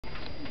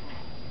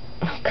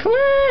Come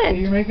on.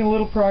 You're making a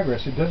little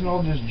progress. It doesn't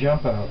all just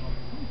jump out.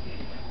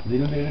 A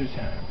little bit at a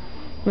time.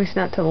 At least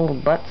not till the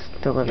little butt's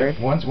delivered.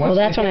 Yeah, once Well,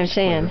 that's what I'm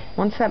saying.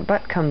 Once that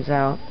butt comes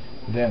out.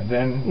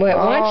 Then Well, it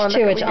wants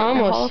to. It's The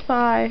almost. whole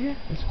thigh.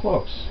 it's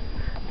close.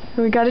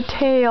 And we got a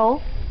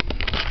tail.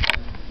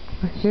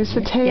 Here's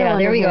the tail. Yeah,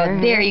 there we go. here.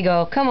 There you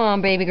go. Come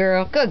on, baby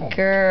girl. Good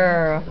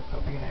girl.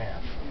 Puppy and a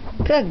half.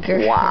 Good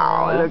girl.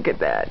 Wow, look at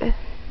that.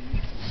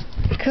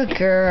 Good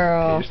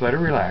girl. Okay, just let her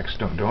relax.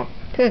 Don't.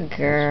 Good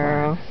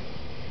girl.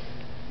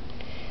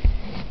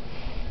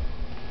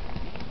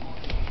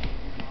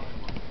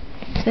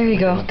 There you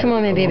go. Come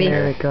on, my baby.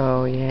 There we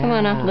go, yeah. Come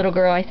on up, little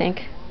girl, I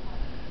think.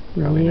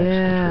 Probably next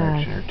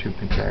Yeah. contraction or 2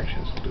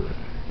 contractions will do it.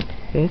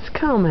 It's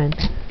coming.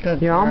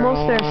 Good You're girl,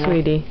 almost there, Anna.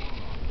 sweetie.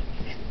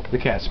 The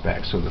cat's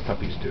back, so the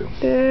puppies do.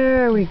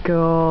 There we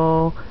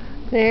go.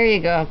 There you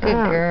go. Good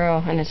Ah.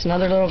 girl. And it's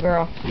another little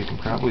girl. You can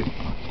probably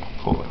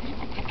pull it.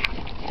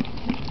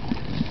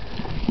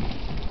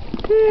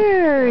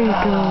 There you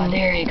Oh, go.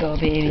 there you go,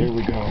 baby. There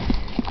we go.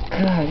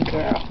 Good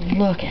girl.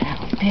 Look at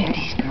how big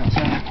these girls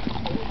are.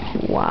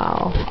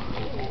 Wow.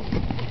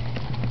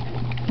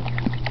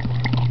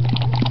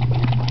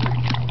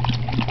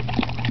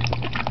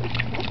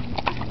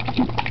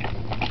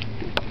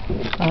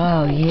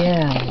 Oh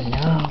yeah,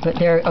 no. But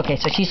there. Okay,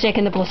 so she's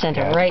taking the placenta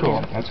Yeah, that's right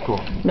cool. now. That's cool.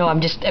 No,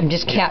 I'm just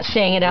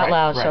saying it out Right,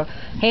 loud. right. So,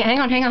 hey, hang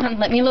on.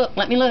 Let me look.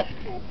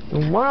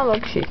 Wow,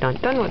 look, she's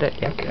not done with it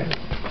yet. Okay.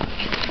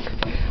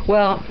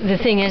 Well, the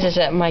thing is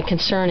that my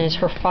concern is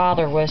her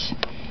father was,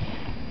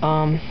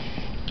 the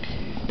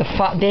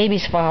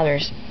baby's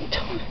father's.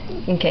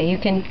 Okay, you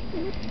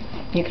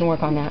can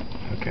work on that.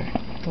 Okay.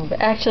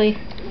 But actually,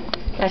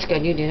 that's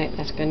good. You did it.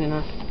 That's good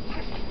enough.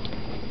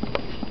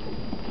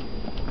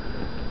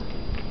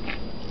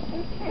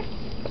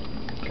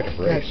 Got a Good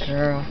brace.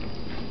 girl.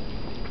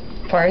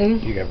 Pardon?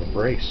 You have a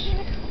brace.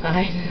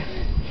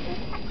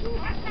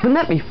 Wouldn't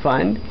that be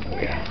fun? Oh,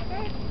 yeah.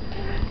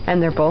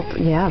 And they're both,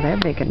 yeah, they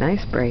make a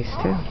nice brace,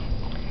 too.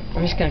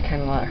 I'm just gonna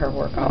kind of let her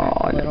work on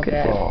Oh, it a little look bit.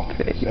 at Oh,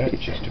 that.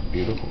 that's just a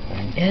beautiful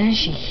thing. Isn't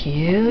she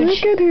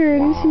huge? Look at her.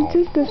 Wow.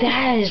 She's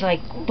That is like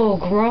full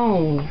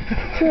grown.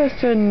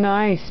 just a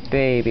nice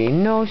baby.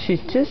 No, she's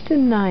just a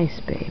nice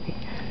baby.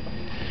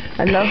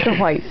 I love the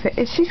white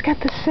face. She's got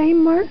the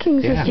same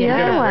markings Yeah, as we the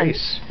got other a one.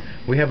 brace.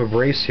 We have a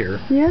brace here.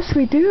 Yes,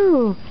 we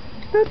do.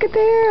 Look at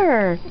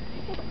there.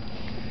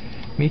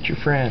 Meet your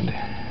friend.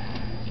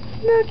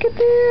 Look at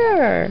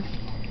there.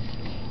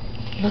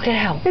 Look at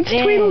how It's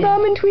big.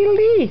 Tweedledum and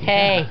Tweedledee.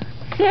 Hey.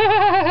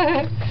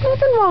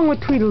 Nothing wrong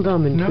with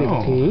Tweedledum and No.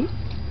 Tweedledee.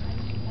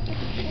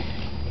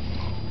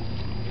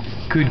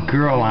 Good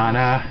girl,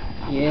 Anna.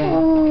 Yeah.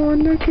 Oh,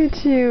 look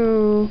at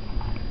you.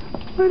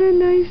 What a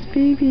nice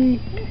baby.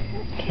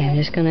 Okay, I'm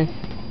just gonna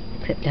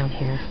put it down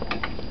here.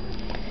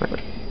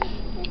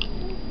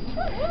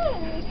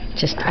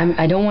 Just,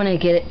 I don't want to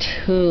get it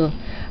too.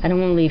 I don't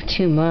want to leave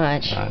too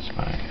much. That's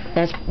fine.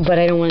 But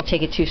I don't want to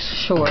take it too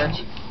short.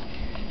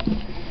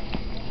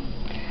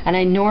 And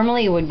I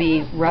normally would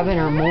be rubbing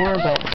her more, but